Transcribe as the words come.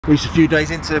We're just a few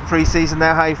days into pre-season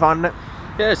now. How are you finding it?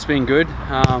 Yeah, it's been good.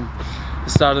 The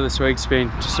start of this week's been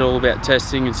just all about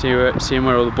testing and seeing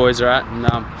where all the boys are at,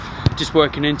 and just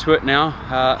working into it now.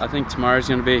 I think tomorrow's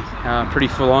going to be pretty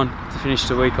full on to finish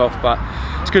the week off, but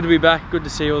it's good to be back. Good to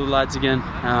see all the lads again.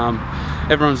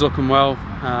 Everyone's looking well.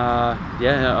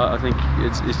 Yeah, I think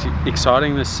it's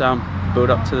exciting, this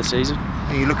build up to the season.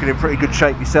 And you're looking in pretty good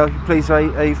shape yourself. You pleased how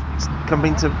you've come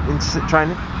into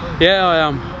training?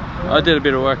 Yeah, I did a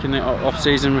bit of work in the off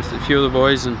season with a few of the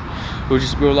boys, and we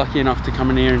were lucky enough to come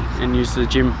in here and use the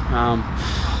gym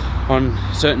on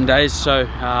certain days. So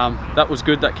that was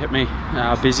good. That kept me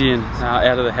busy and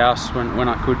out of the house when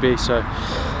I could be. So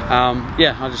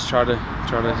yeah, I just try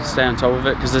to stay on top of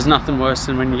it, because there's nothing worse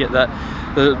than when you get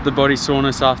the body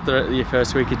soreness after your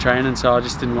first week of training. So I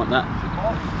just didn't want that.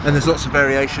 And there's lots of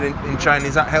variation in training.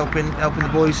 Is that helping the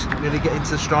boys really get into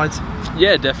the strides?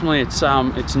 Yeah, definitely.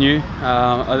 It's new.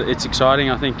 It's exciting.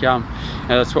 I think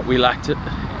that's what we lacked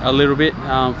a little bit.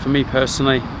 For me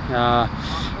personally,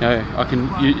 I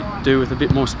can do with a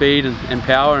bit more speed and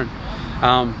power.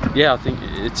 And yeah, I think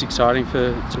it's exciting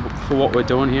for what we're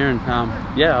doing here. And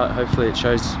yeah, hopefully it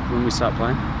shows when we start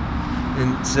playing.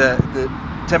 And the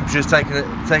temperature's taking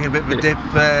a bit of a dip,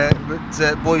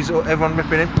 but boys, everyone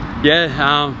ripping in.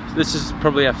 Yeah, this is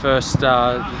probably our first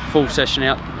full session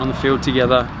out on the field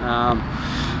together.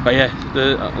 But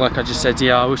yeah, like I just said to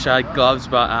you, I wish I had gloves,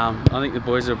 but I think the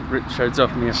boys will rip shreds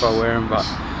off me if I wear them. But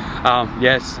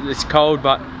yeah, it's cold,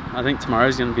 but I think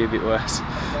tomorrow's going to be a bit worse.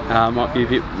 Might be a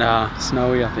bit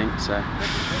snowy, I think. So.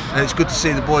 And it's good to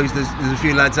see the boys. There's a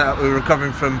few lads out who are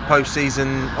recovering from post-season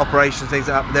operations, things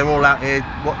like that, but they're all out here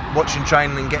watching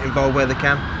training and getting involved where they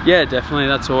can. Yeah, definitely.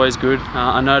 That's always good.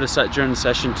 I noticed that during the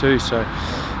session too. So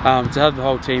to have the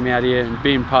whole team out here and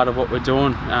being part of what we're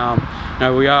doing,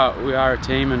 we are a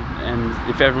team, and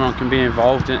if everyone can be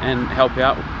involved and help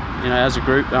out, as a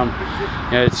group,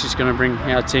 it's just going to bring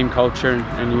our team culture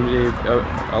and unity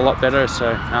a lot better.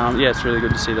 So yeah, it's really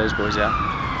good to see those boys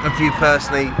out. And for you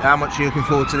personally, how much are you looking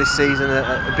forward to this season?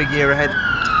 A big year ahead?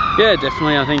 Yeah,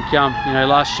 definitely. I think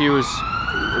last year was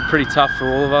pretty tough for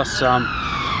all of us.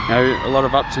 A lot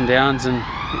of ups and downs, and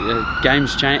game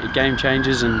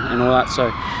changes and all that. So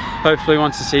hopefully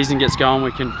once the season gets going,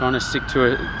 we can kind of stick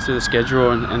to the schedule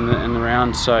and the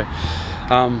rounds. So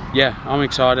yeah, I'm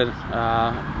excited.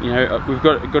 We've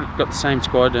got the same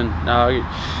squad, and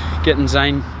getting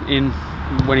Zane in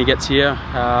when he gets here,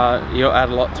 he'll add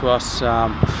a lot to us.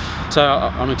 So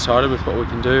I'm excited with what we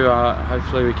can do.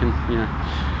 Hopefully we can,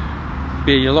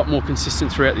 be a lot more consistent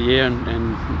throughout the year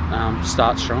and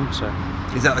start strong. So.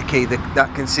 Is that the key?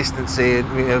 That consistency.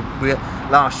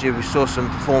 Last year we saw some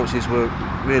performances were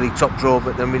really top draw,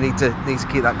 but then we need to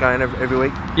keep that going every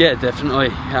week. Yeah, definitely.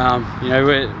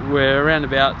 We're around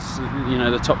about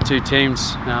the top two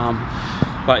teams,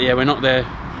 but yeah, we're not there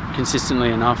consistently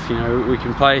enough. We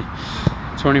can play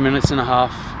 20 minutes and a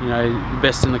half, the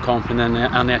best in the comp, and then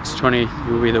our next 20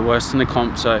 will be the worst in the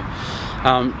comp. So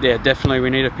yeah, definitely we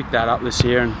need to pick that up this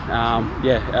year. And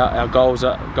yeah, our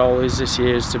goal is this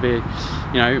year is to be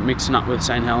mixing up with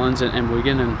St Helens and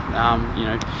Wigan,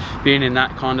 and being in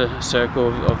that kind of circle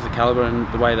of the calibre and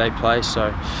the way they play. So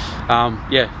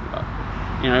yeah,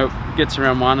 get to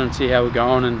round one and see how we're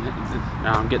going,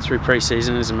 and get through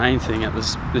pre-season is the main thing at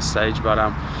this stage. But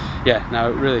yeah,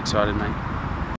 no, really excited, mate.